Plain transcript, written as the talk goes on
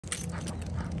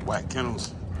Whack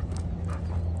Kennels.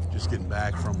 Just getting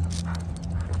back from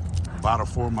about a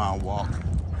 4-mile walk.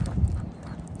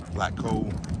 Black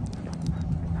Cole.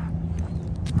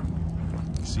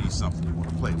 He sees something you want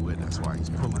to play with, that's why he's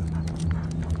pulling.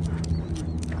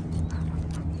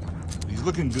 He's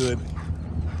looking good.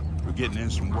 We're getting in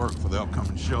some work for the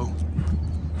upcoming show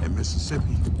in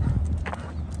Mississippi.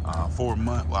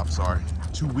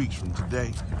 2 weeks from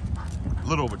today. A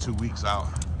little over 2 weeks out.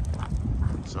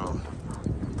 So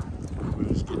we're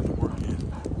just getting the work in.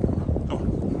 Come on.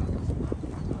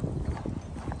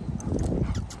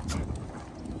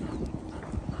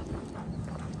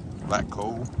 Black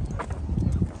Cole,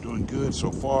 doing good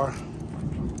so far.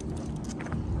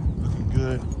 Looking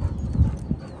good.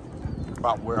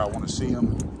 About where I want to see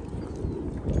him.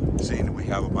 Seeing that we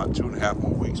have about 2.5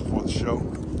 more weeks before the show.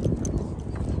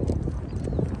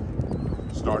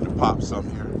 Starting to pop some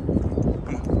here.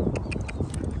 Come on.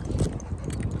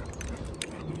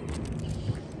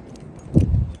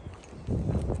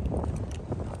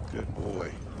 Good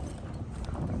boy.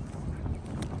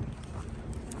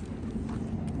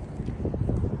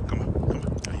 Come on, come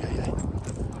on.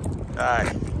 Hey.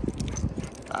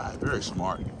 Very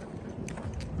smart.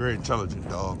 Very intelligent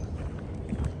dog.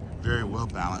 Very well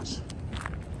balanced.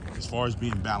 As far as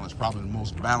being balanced, probably the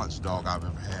most balanced dog I've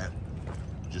ever had.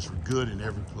 Just good in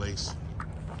every place.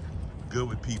 Good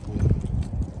with people.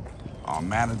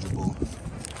 Manageable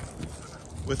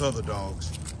with other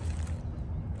dogs.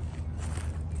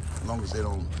 As long as they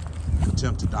don't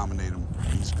attempt to dominate him,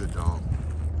 he's a good dog.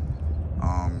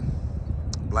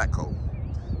 Black Cole.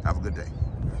 Have a good day.